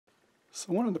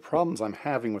So one of the problems I'm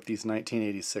having with these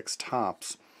 1986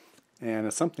 tops, and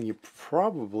it's something you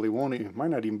probably might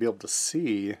not even be able to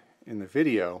see in the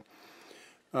video,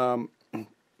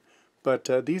 but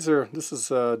this is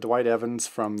Dwight Evans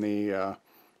from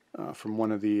from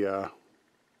one of the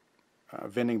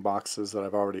vending boxes that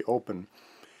I've already opened.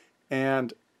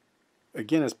 And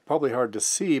again, it's probably hard to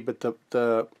see, but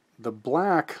the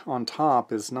black on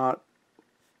top is not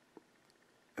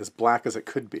as black as it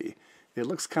could be. It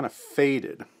looks kind of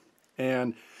faded.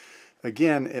 And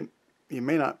again, you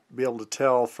may not be able to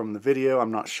tell from the video,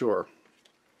 I'm not sure.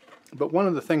 But one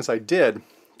of the things I did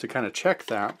to kind of check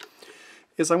that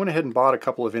is I went ahead and bought a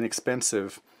couple of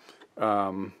inexpensive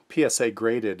PSA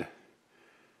graded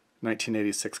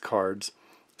 1986 cards.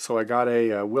 So I got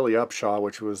a Willie Upshaw,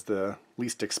 which was the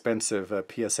least expensive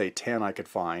PSA 10 I could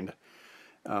find.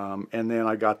 And then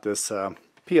I got this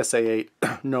PSA 8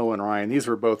 Nolan Ryan. These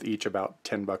were both each about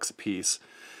 10 bucks a piece.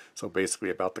 So basically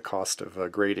about the cost of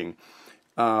grading.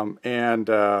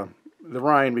 The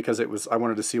Ryan, because I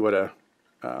wanted to see what a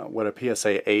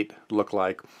PSA 8 looked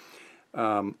like.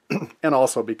 And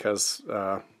also because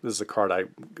this is a card I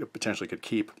potentially could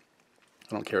keep.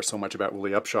 I don't care so much about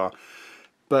Willie Upshaw.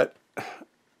 But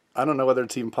I don't know whether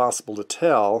it's even possible to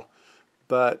tell,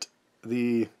 but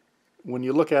when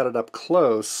you look at it up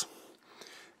close,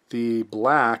 the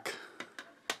black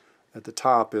at the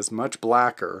top is much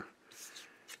blacker.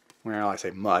 Well, I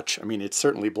say much. I mean, it's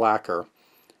certainly blacker.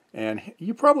 And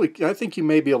I think you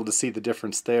may be able to see the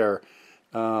difference there.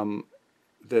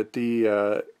 That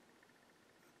the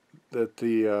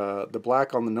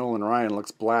black on the Nolan Ryan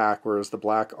looks black, whereas the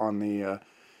black on the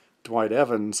Dwight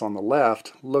Evans on the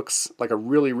left looks like a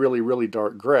really, really, really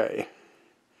dark gray.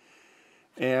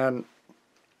 And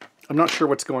I'm not sure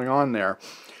what's going on there.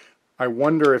 I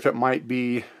wonder if it might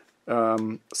be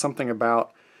something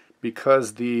about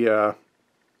because these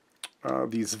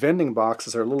vending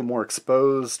boxes are a little more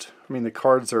exposed. I mean, the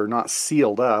cards are not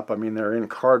sealed up. I mean, they're in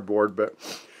cardboard, but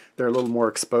they're a little more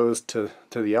exposed to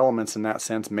the elements in that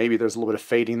sense. Maybe there's a little bit of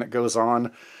fading that goes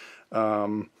on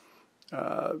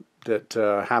that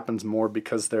happens more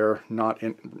because they're not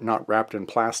wrapped in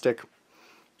plastic.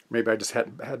 Maybe I just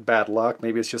had bad luck.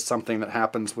 Maybe it's just something that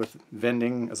happens with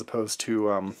vending as opposed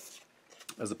to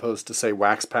say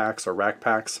wax packs or rack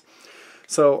packs.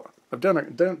 So I've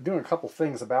doing a couple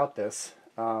things about this.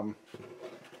 Number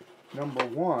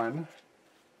one,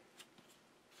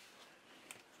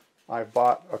 I've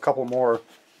bought a couple more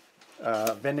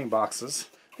vending boxes.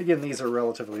 Again, these are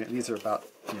about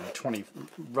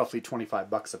roughly 25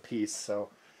 bucks a piece, so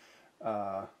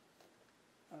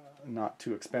not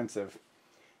too expensive.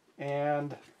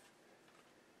 And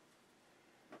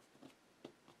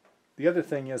the other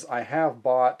thing is I have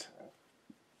bought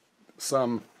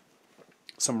some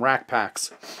rack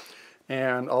packs,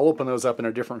 and I'll open those up in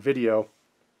a different video.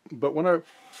 But what I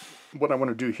want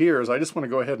to do here is I just want to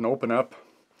go ahead and open up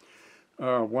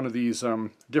one of these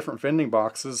different vending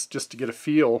boxes just to get a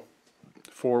feel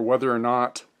for whether or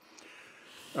not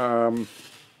I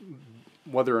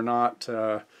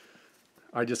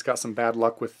just got some bad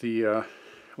luck with the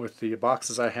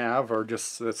boxes I have, or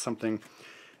just that's something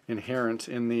inherent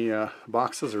in the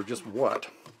boxes, or just what.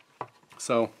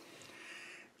 So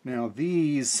now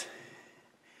these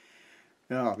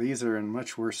are in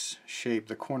much worse shape.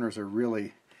 The corners are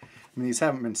really, I mean, these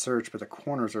haven't been searched, but the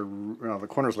corners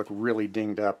look really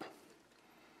dinged up.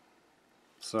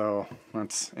 So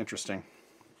that's interesting.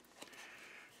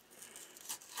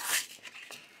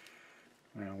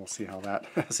 Well, we'll see how that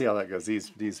goes.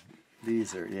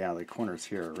 These are, yeah, the corners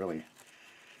here are really,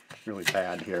 really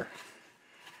bad here.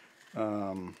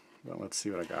 But let's see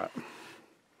what I got.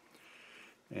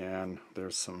 And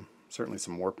there's certainly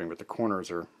some warping, but the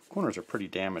corners are pretty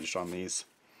damaged on these.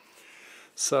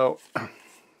 So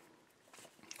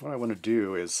what I want to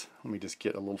do is, let me just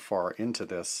get a little far into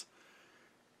this,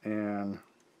 and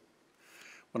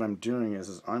what I'm doing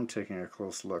is I'm taking a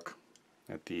close look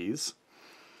at these.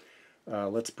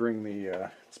 Let's bring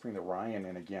the Ryan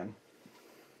in again.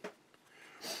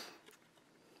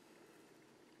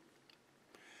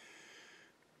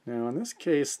 Now in this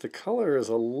case the color is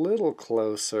a little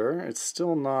closer. It's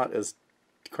still not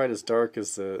quite as dark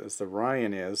as the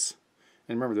Ryan is.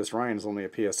 And remember, this Ryan is only a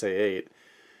PSA 8.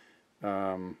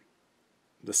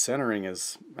 The centering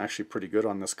is actually pretty good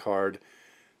on this card.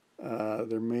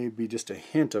 There may be just a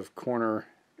hint of corner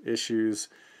issues.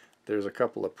 There's a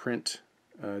couple of print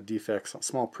defects,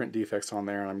 small print defects on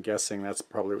there, and I'm guessing that's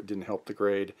probably what didn't help the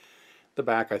grade. The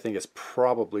back, I think, is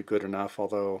probably good enough,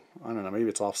 although I don't know, maybe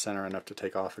it's off center enough to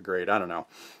take off a grade. I don't know.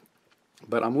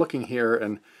 But I'm looking here,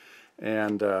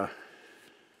 and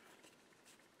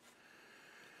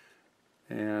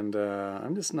And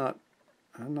I'm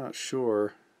not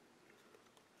sure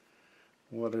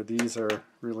whether these are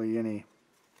really any.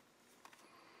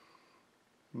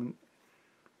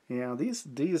 Yeah, these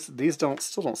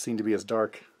still don't seem to be as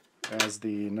dark as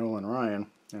the Nolan Ryan.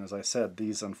 And as I said,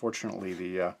 these, unfortunately,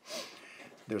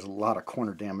 there's a lot of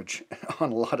corner damage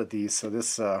on a lot of these, so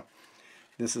this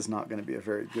is not going to be a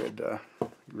very good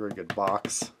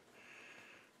box.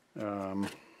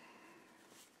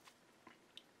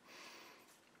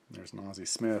 There's Ozzie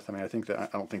Smith. I mean, I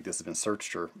don't think this has been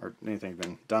searched or anything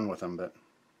been done with them, but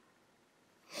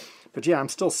yeah, I'm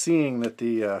still seeing that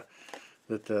the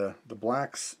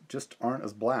blacks just aren't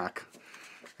as black.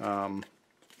 The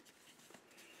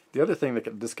other thing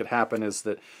that this could happen is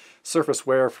that surface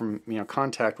wear from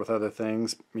contact with other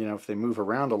things, if they move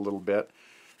around a little bit,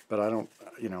 but I'm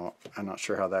not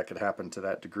sure how that could happen to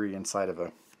that degree inside of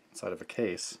a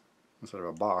case, inside of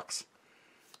a box.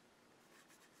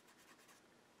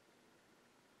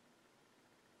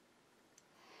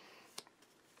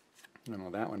 I don't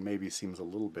know, that one maybe seems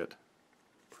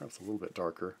perhaps a little bit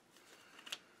darker.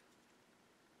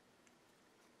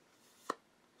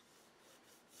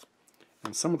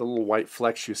 And some of the little white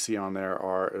flecks you see on there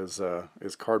is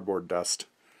cardboard dust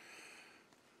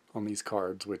on these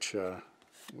cards, which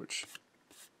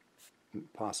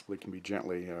possibly can be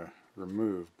gently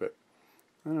removed. But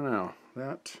I don't know,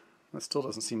 that still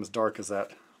doesn't seem as dark as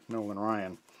that Nolan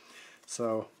Ryan.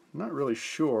 So I'm not really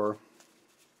sure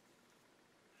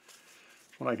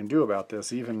what I can do about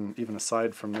this, even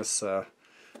aside from this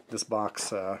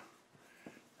box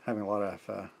having a lot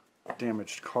of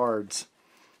damaged cards.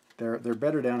 They're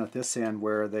better down at this end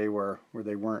where they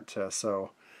weren't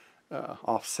so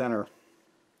off center.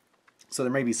 So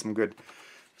there may be some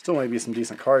still may be some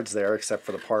decent cards there, except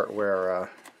for the part where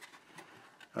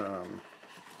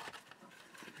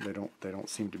they don't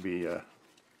seem to be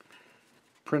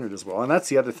printed as well. And that's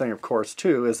the other thing, of course,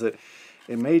 too, is that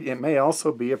it may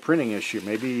also be a printing issue.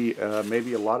 Maybe a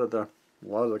lot of the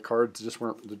cards just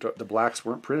weren't, the blacks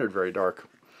weren't printed very dark.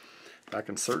 That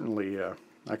can certainly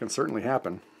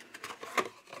happen.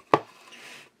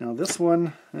 Now this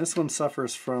one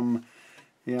suffers from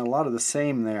a lot of the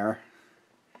same there.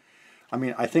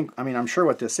 I'm sure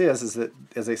what this is that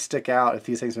as they stick out, if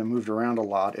these things have been moved around a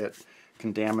lot, it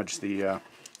can damage the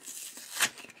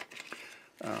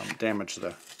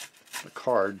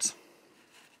cards.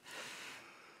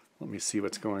 Let me see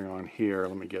what's going on here.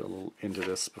 Let me get a little into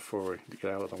this before we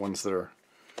get out of the ones that are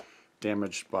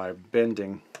damaged by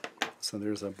bending. So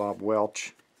there's a Bob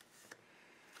Welch.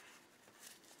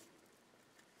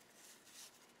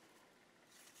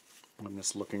 I'm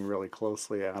just looking really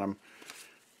closely at them.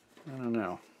 I don't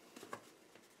know.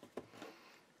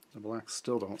 The blacks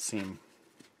still don't seem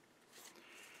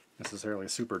necessarily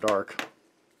super dark.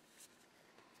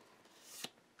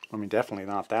 I mean, definitely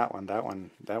not that one. That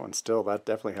one still, that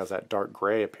definitely has that dark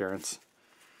gray appearance.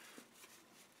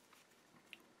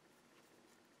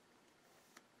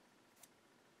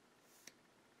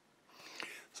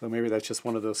 So maybe that's just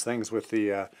one of those things with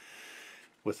the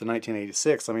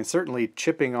 1986. I mean, certainly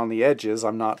chipping on the edges,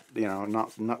 I'm not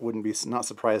wouldn't be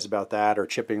surprised about that, or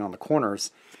chipping on the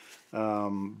corners.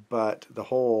 But the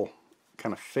whole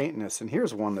kind of faintness, and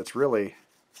here's one that's really,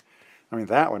 I mean,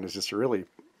 that one is just really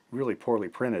poorly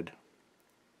printed.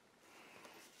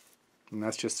 And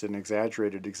that's just an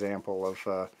exaggerated example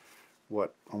of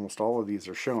what almost all of these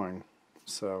are showing.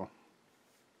 So,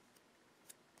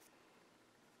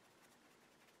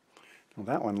 well,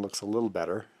 that one looks a little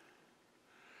better.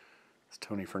 It's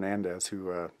Tony Fernandez,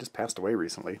 who just passed away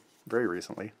recently, very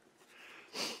recently.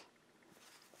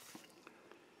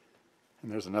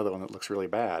 And there's another one that looks really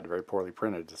bad, very poorly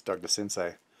printed. It's Doug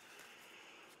DeCinces.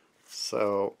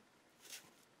 So,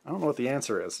 I don't know what the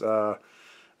answer is.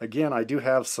 Again, I do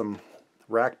have some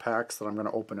rack packs that I'm going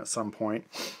to open at some point.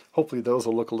 Hopefully those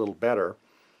will look a little better.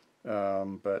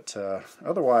 But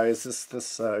otherwise,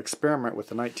 this experiment with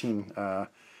the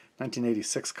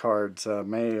 1986 cards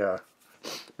may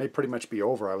pretty much be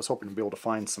over. I was hoping to be able to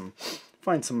find some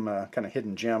kind of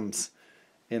hidden gems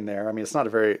in there. I mean, it's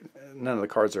not none of the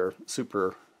cards are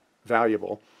super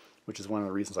valuable, which is one of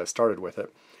the reasons I started with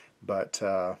it. But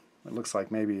it looks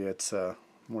like maybe it's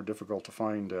more difficult to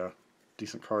find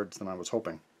decent cards than I was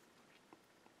hoping.